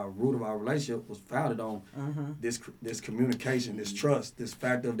our root of our relationship was founded on. This communication, this trust, this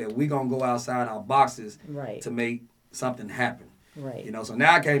fact of that we gonna go outside our boxes Right. to make something happen. Right. You know, so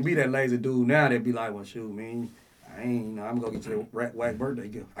now I can't be that lazy dude now that be like, well, shoot, man, I ain't, you know, I'm gonna get you that whack birthday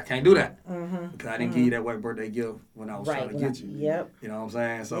gift. I can't do that because I didn't give you that whack birthday gift when I was Right. trying to get you. Yep. You know what I'm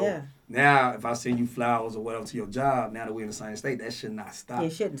saying? So Yeah. now if I send you flowers or whatever to your job, now that we're in the same state, that should not stop.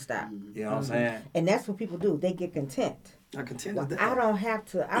 It shouldn't stop. You know what I'm saying? And that's what people do. They get content. I contend Well, with that. I don't have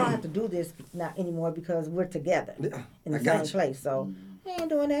to do this not anymore because we're together Yeah, in the I same got you. place. So I ain't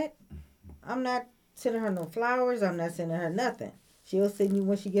doing that. I'm not sending her no flowers. I'm not sending her nothing. She'll send you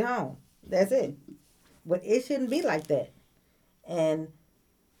when she get home. That's it. But it shouldn't be like that. And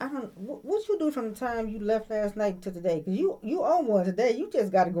I don't. What you do from the time you left last night to today? Because you own one today. You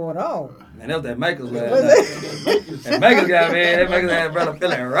just got it going on. Man, that was that Makers last Was night. That Makers guy, man, that Makers had brother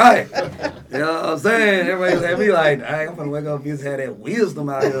feeling right. You know what I'm saying? Everybody had me like, dang, I'm gonna wake up and just had that wisdom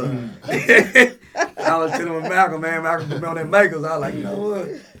out here. I was telling Malcolm, put me on that Makers. I was like, you know what?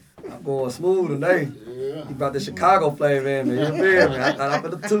 I'm going smooth today. Yeah. He brought the Chicago flavor in me. You feel me? I thought I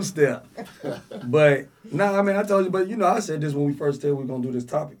put the two-step. But, no, I mean, I told you, but, you know, I said this when we first said we were going to do this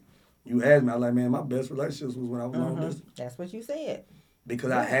topic. You asked me, I was like, man, my best relationships was when I was long distance. That's what you said.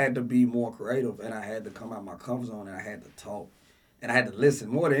 Because I had to be more creative and I had to come out of my comfort zone and I had to talk. And I had to listen.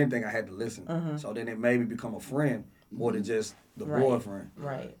 More than anything, I had to listen. So then it made me become a friend more than just the Right. boyfriend.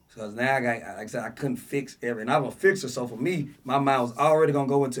 Right. Because now I got, like I said, I couldn't fix everything. I'm a fixer, so for me, my mind was already gonna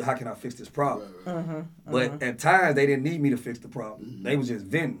go into how can I fix this problem. But at times they didn't need me to fix the problem. They was just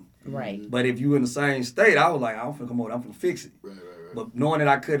venting. Right. But if you in the same state, I was like, I'm finna come over, I'm finna fix it. Right. But knowing that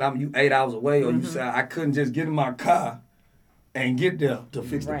I couldn't, you 8 hours away, or you said I couldn't just get in my car and get there to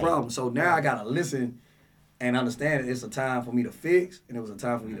fix the Right. problem. So now I gotta listen and understand that it's a time for me to fix, and it was a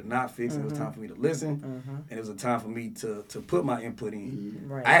time for me to not fix, and it was a time for me to listen, and it was a time for me to put my input in.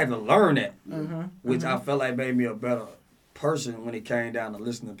 Right. I had to learn that, which I felt like made me a better person when it came down to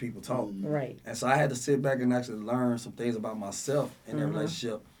listening to people talk. Right. And so I had to sit back and actually learn some things about myself in that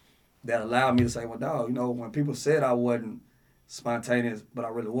relationship that allowed me to say, well, dog, you know, when people said I wasn't spontaneous, but I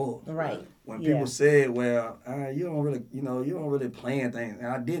really was. Right. When Yeah. people said, well, you don't really plan things, and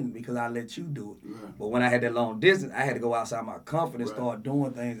I didn't because I let you do it. Right. But when I had that long distance, I had to go outside my comfort and Right. start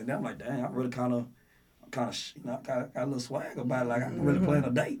doing things, and then I'm like, dang, I really kind of, got a little swag about it. Like I can really plan a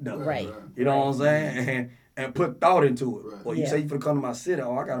date though. Right. You know what I'm saying? And put thought into it. Right. Or you Yeah. say you finna come to my city, I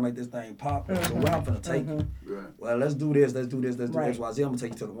gotta make this thing pop. So where I'm finna take you? Right. Well, let's do this, let's do Right. X, Y, Z. I'm gonna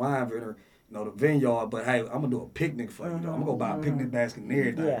take you to the wine vineyard, the vineyard, but hey, I'm gonna do a picnic for you. I'm gonna go buy a picnic basket and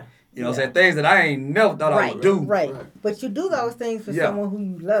everything. Yeah. You know what I'm saying? Things that I ain't never thought I Right. would do. Right. Right. But you do those things for Yeah. someone who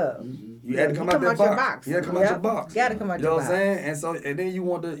you love. You had to come You out that your box. box. You had to come out your Yep. box. Gotta come out You know your what I'm box. saying? And then you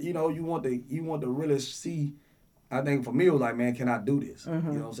want to really see. I think for me it was like, man, can I do this? You know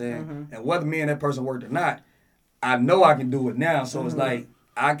what I'm saying? And whether me and that person worked or not, I know I can do it now. So it's like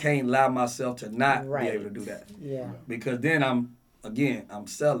I can't allow myself to not Right. be able to do that. Yeah. Because then I'm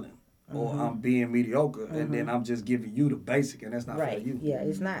selling or I'm being mediocre and then I'm just giving you the basic and that's not Right. for you. Yeah,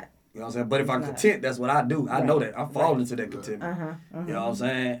 it's not. You know what I'm saying? But if I'm It's not. content, that's what I do. I know Right. that. I fall into that contentment. You know what I'm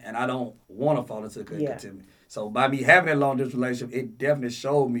saying? And I don't want to fall into Yeah. contentment. So by me having that long distance relationship, it definitely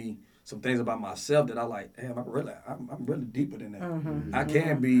showed me some things about myself that I like, damn, I'm really deeper than that. I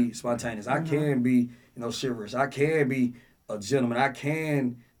can be spontaneous. I can be, chivalrous. I can be a gentleman. I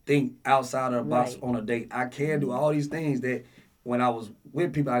can think outside of the box Right. on a date. I can do all these things that when I was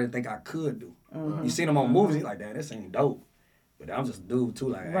with people, I didn't think I could do. You seen them on movies, you like, damn, this ain't dope. But I'm just a dude too,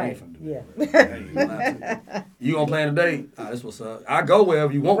 like, I ain't Right. finna do Yeah. that. You gonna plan a date? This what's up. I go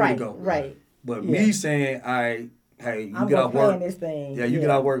wherever you want me Right. to go. Right. But Yeah. me saying, hey, you I'm get gonna off plan work. this thing. Yeah, you get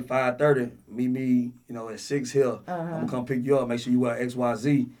out work 5:30. Meet me, at 6 here. I'm gonna come pick you up. Make sure you wear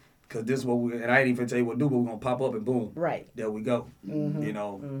XYZ. Cause this is what and I ain't even tell you what to do, but we're gonna pop up and boom. Right. There we go.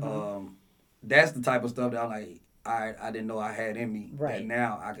 That's the type of stuff that I'm like, I didn't know I had in me. Right. That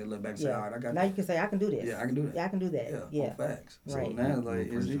now I can look back and say, all right, I got Now you can say I can do this. Yeah, I can do that. Yeah, I can do that. Yeah, on facts. Right. So now it's You like,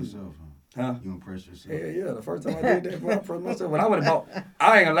 impress it's easy. yourself, Huh? You impress yourself. Yeah. The first time I did that, when I impressed myself. When I went and bought,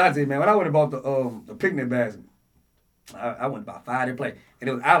 I ain't gonna lie to you, man. When I went and bought the picnic basket, I went about 5 to play, and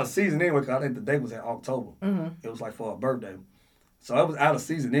it was out of season anyway. Cause I think the date was in October. It was like for a birthday, so it was out of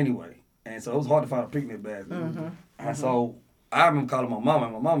season anyway, and so it was hard to find a picnic basket. And so I remember calling my mama,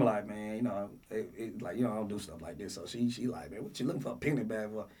 and my mama like, man, I don't do stuff like this. So she like, man, what you looking for a picnic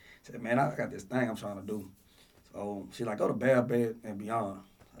basket for? I said, man, I got this thing I'm trying to do. So she like, go to Bear Bed and Beyond.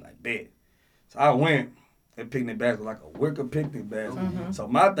 I like, bet. So I went. That picnic basket was like a wicker picnic basket. So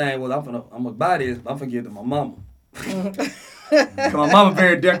my thing was, I'm gonna buy this, but I'm gonna give it to my mama. Cause my mama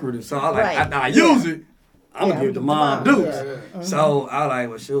very decorative, so I like Right. after I use it, I'm gonna give it to Mom Dukes. Yeah. So I like,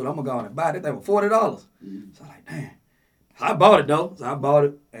 well, shoot, I'm gonna go on and buy it. That thing was $40. So I like, damn. So I bought it though. So I bought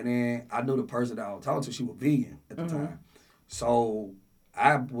it, and then I knew the person that I was talking to. She was vegan at the time, so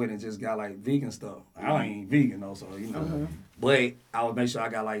I went and just got like vegan stuff. I ain't vegan though, so But I would make sure I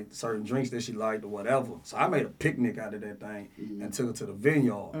got like certain drinks that she liked or whatever. So I made a picnic out of that thing and took it to the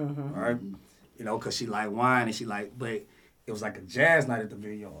vineyard, right? Cause she liked wine and she liked, but it was like a jazz night at the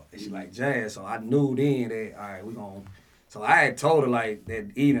vineyard and she liked jazz. So I knew then that, all right, we gonna. So I had told her like that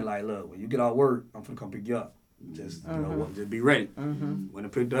evening, like, look, when you get off work, I'm finna come pick you up. Just, just be ready. When I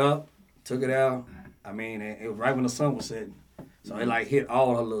picked her up, took it out. I mean, it was right when the sun was setting. So it like hit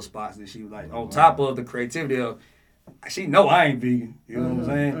all her little spots that she was like, on top of the creativity of, she know I ain't vegan, you know what I'm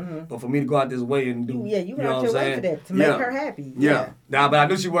saying? But for me to go out this way and do, You went know out what your I'm way saying? for that to make her happy. Yeah. Nah, but I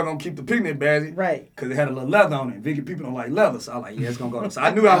knew she wasn't gonna keep the picnic basket. Right. Cause it had a little leather on it. Vegan people don't like leather. So I was like, yeah, it's gonna go. So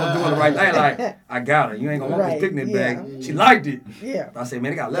I knew I was doing the right thing. Like, I got her. You ain't gonna want Right, this picnic yeah. bag. She liked it. Yeah. But I said,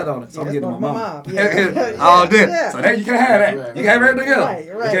 man, it got leather on it. So I'm Yeah, gonna give it to my mom. Yeah. All this. Yeah. So then you can have that. Right. You can have everything else. Right,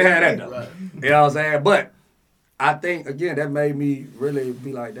 You can have that though. Right. You know what I'm saying? But I think again that made me really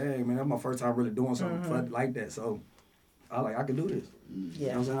be like, dang man, that's my first time really doing something like that. So I can do this. You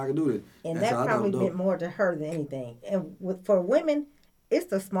know what I'm saying? I can do this. And so that I probably thought, meant more to her than anything. And for women, it's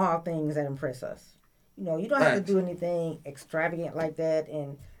the small things that impress us. You don't have to Facts. do anything extravagant like that.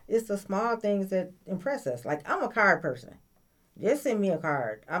 And it's the small things that impress us. Like, I'm a card person. Just send me a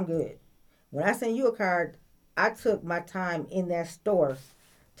card. I'm good. When I send you a card, I took my time in that store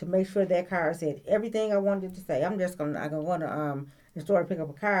to make sure that card said everything I wanted to say. I'm going to go to the store to pick up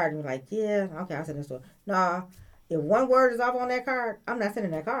a card and be like, yeah, okay, I'll send this store. Nah, if one word is off on that card, I'm not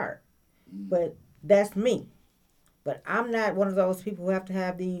sending that card. But that's me. But I'm not one of those people who have to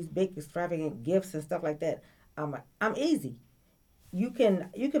have these big extravagant gifts and stuff like that. I'm easy. You can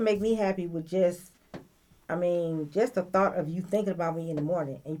make me happy with just the thought of you thinking about me in the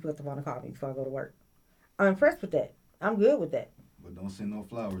morning and you put the phone to call me before I go to work. I'm impressed with that. I'm good with that. But don't send no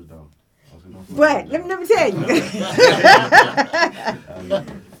flowers though. Don't send no But flowers, let me tell you,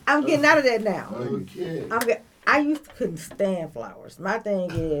 I'm getting out of that now. Okay. I used to couldn't stand flowers. My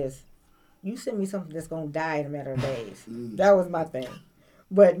thing is, you send me something that's gonna die in a matter of days. That was my thing.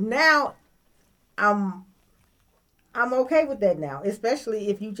 But now, I'm okay with that now. Especially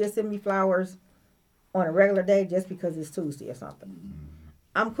if you just send me flowers on a regular day just because it's Tuesday or something.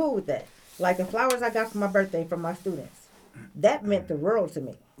 I'm cool with that. Like the flowers I got for my birthday from my students, that meant the world to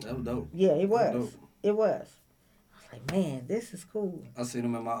me. That was dope. Yeah, it was. Dope. It was. I was like, man, this is cool. I seen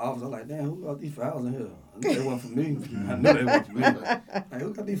them in my office. I was like, damn, who got these flowers in here? I knew they weren't for me. I knew they weren't for me. Like,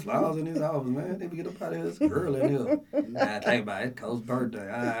 who got these flowers in this office, man? They be get up out of here. This girl in here. I think about it. It's Cole's birthday.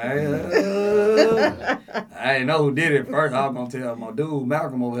 I didn't know who did it first. I was going to tell my dude,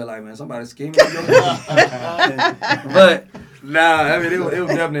 Malcolm, over here, like, man, somebody scheming on your But, nah, I mean, it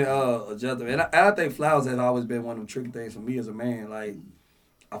was definitely adjustment. And I think flowers has always been one of the tricky things for me as a man. Like,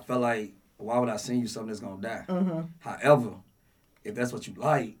 I felt like, why would I send you something that's gonna die? Mm-hmm. However, if that's what you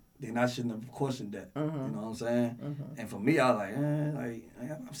like, then I shouldn't have questioned that. Mm-hmm. You know what I'm saying? Mm-hmm. And for me, I was like,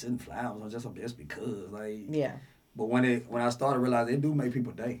 I'm sending flowers just because, like. Yeah. But when I started realizing it do make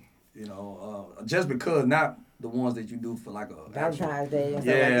people day, you know, just because, not the ones that you do for like a actual, Valentine's Day and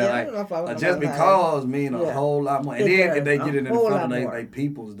stuff yeah, like that. like, I don't know if I was on just Valentine's. because mean a Yeah. whole lot more. And It then does. if they A get it in whole front lot of more. they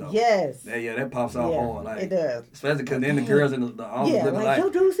peoples though, Yes. that pops out Yeah, hard, like it does. especially because then the girls in the office Yeah, looking like, like,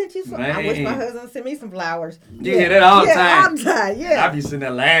 your dude sent you some. I wish my man. husband sent me some flowers. You hear that all the time. all the time, yeah. I be sitting there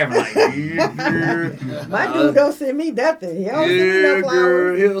laughing like, yeah, My dude don't send me nothing. He don't send me no girl,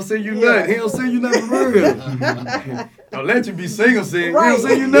 flowers. he don't send you Yeah. nothing. He don't send you nothing for real. Don't let you be single, sing. Right. He don't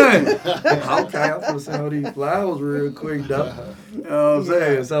send you nothing. Okay, I'm gonna send all these flowers real quick, though. You know what I'm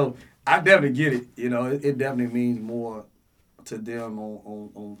saying? So I definitely get it. You know, it definitely means more to them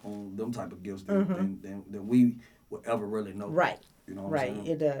on them type of gifts than we would ever really know. Right. You know what Right. I'm saying?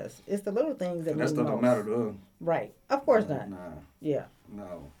 It does. It's the little things that And that mean stuff most. don't matter to us. Right. Of course not. Nah, Yeah.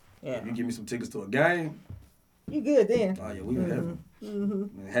 no. Yeah. If you give me some tickets to a game, You good then? oh yeah, we in heaven.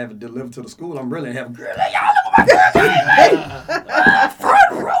 Mm-hmm. And have it delivered to the school. I'm really in heaven. Girl, like, y'all look at my girl.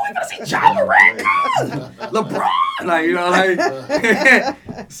 Front row, we gonna see John Morant, LeBron. Like, you know,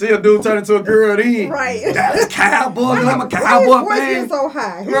 like, see a dude turn into a girl then. Right. Dallas Cowboys, and I'm a Why Cowboy his voice fan. get so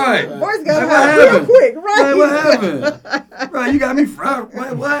high? Right. Voice got Like, high what real happened? quick. Right. Like, what happened? Right, you got me front.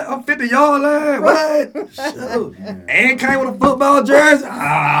 What? I'm 50 yard line. What? Shoot. And came with a football jersey.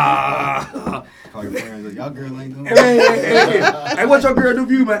 Ah. Call your friends, like, y'all girl ain't doing Hey, what your girl do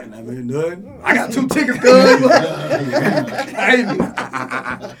for you, man? I mean, nothing. I got 2 tickets, cuz.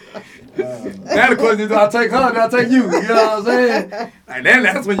 Now the question is, do I take her or do I take you? You know what I'm saying? Like, then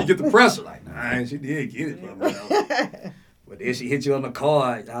that's when you get the pressure. Like, nah, she did get it from me, though. But then she hit you on the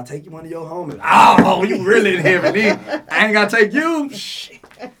car. I'll take you one of your homies. Oh, you really in heaven then. I ain't got to take you? Shit.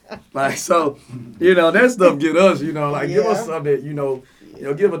 Like, so, you know, that stuff get us, you know, like, give us something that, you know,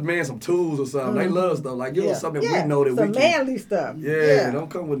 give a man some tools or something. They love stuff. Like, give us something we know that some we can. manly stuff. Yeah, don't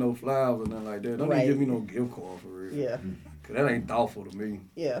come with no flowers or nothing like that. Don't Right. even give me no gift card for real. Yeah. Cause that ain't thoughtful to me.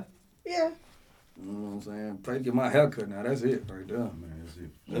 Yeah. Yeah. You know what I'm saying? Pray to get my hair cut now. That's it right there. Man, that's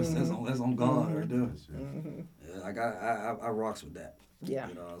it. That's on God right there. That's it. Mm-hmm. Yeah, like I rocks with that. Yeah.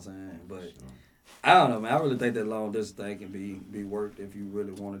 You know what I'm saying? But Sure. I don't know, man. I really think that long distance thing can be worked if you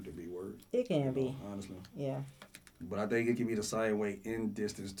really want it to be worked. It can be. Honestly. Yeah. But I think it can be the same way in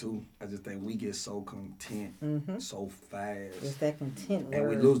distance too. I just think we get so content Mm-hmm. so fast. It's that content And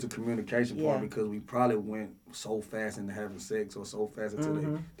we word. lose the communication part Yeah. because we probably went so fast into having sex or so fast into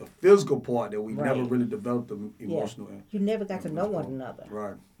Mhm. the physical part that we Right. never really developed the emotional. You never got to know one another.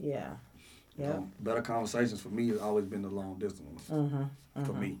 Right. Yeah. Yeah. Better conversations for me has always been the long distance ones Mm-hmm.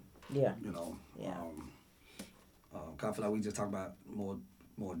 for me. Yeah. You know. Yeah. I feel like we just talk about more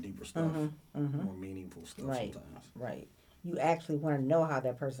deeper stuff, Mm-hmm. more meaningful stuff Right. sometimes. Right. You actually want to know how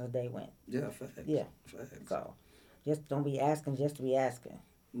that person's day went. Yeah, facts. Yeah. Facts. So, just don't be asking just to be asking.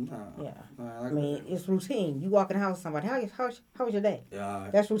 Nah. Yeah. Nah, I mean, it's routine. You walk in the house with somebody. How was your day? yeah.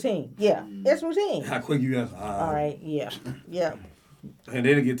 That's routine. Yeah. It's routine. How quick you answer? All right. Yeah. Yeah. And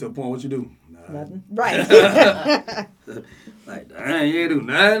then it get to a point, what you do? Nah. Nothing. Right. Like, dang, you ain't do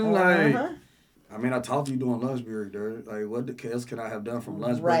nothing. Like, Uh-huh. I mean, I talked to you during lunch break, dude. Like, what else can I have done from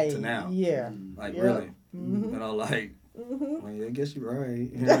lunch Right. break to now? Yeah. Like, Yep. really? Mhm. You know, like, Mm-hmm. well, yeah, I guess you're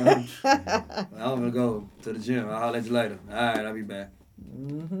right. You know? I'm gonna go to the gym. I'll holler at you later. All right, I'll be back.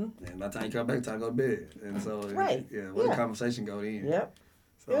 Mm-hmm. And by the time you come back, time to go to bed. And so, Right. yeah, where Yeah. the conversation go in. Yep.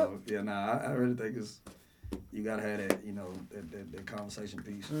 So, yeah, nah, I really think you gotta have that, you know, that conversation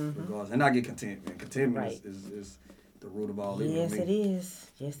piece, regardless. And I get content, man. Contentment Right. is the root of all living. Yes, to it me.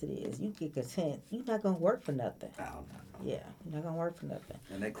 is. Yes, it is. You get content. You're not gonna work for nothing. I don't know. Yeah. You're not gonna work for nothing.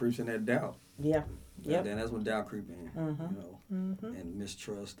 And that creeps in that doubt. Yeah. Yep. And that's when doubt creep in, Mhm. you know, Mm-hmm. and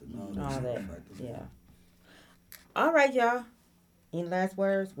mistrust and all All those that. factors. Yeah. All right, y'all. Any last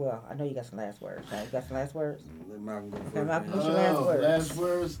words? Well, I know you got some last words. Right? You got some last words? Let Malcolm go first. Okay, Malcolm, man. what's your last words? Last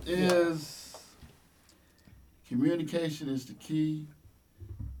words is communication is the key,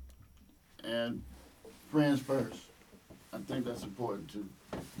 and friends first. I think that's important too.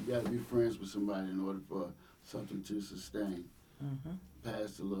 You got to be friends with somebody in order for something to sustain. Mm-hmm.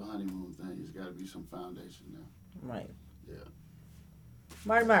 Past the little honeymoon thing, there's got to be some foundation there. Right. Yeah.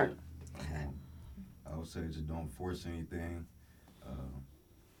 Mark. I would say just don't force anything.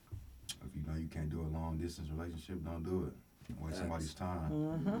 If you know you can't do a long distance relationship, don't do it. Waste somebody's time.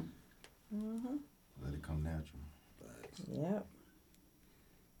 Mm-hmm. Mm-hmm. Let it come natural. Facts. Yep.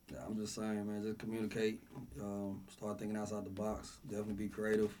 Yeah, I'm just saying, man, just communicate. Start thinking outside the box. Definitely be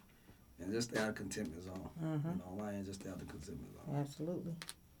creative. And just stay out of contentment zone. Mm-hmm. You know, why ain't just stay out of the contentment zone? Absolutely.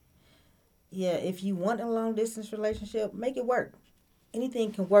 Yeah, if you want a long distance relationship, make it work.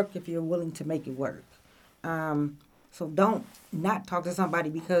 Anything can work if you're willing to make it work. So don't not talk to somebody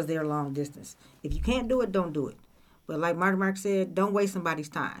because they're long distance. If you can't do it, don't do it. But like Marty Mark said, don't waste somebody's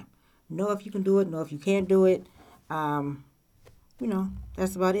time. Know if you can do it, know if you can't do it.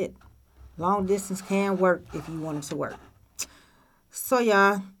 That's about it. Long distance can work if you want it to work. So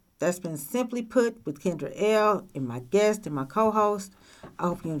y'all, that's been Simply Put with Kendra L. and my guest and my co-host. I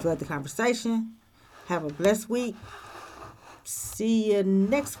hope you enjoyed the conversation. Have a blessed week. See you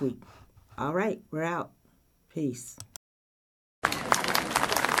next week. All right, we're out. Peace.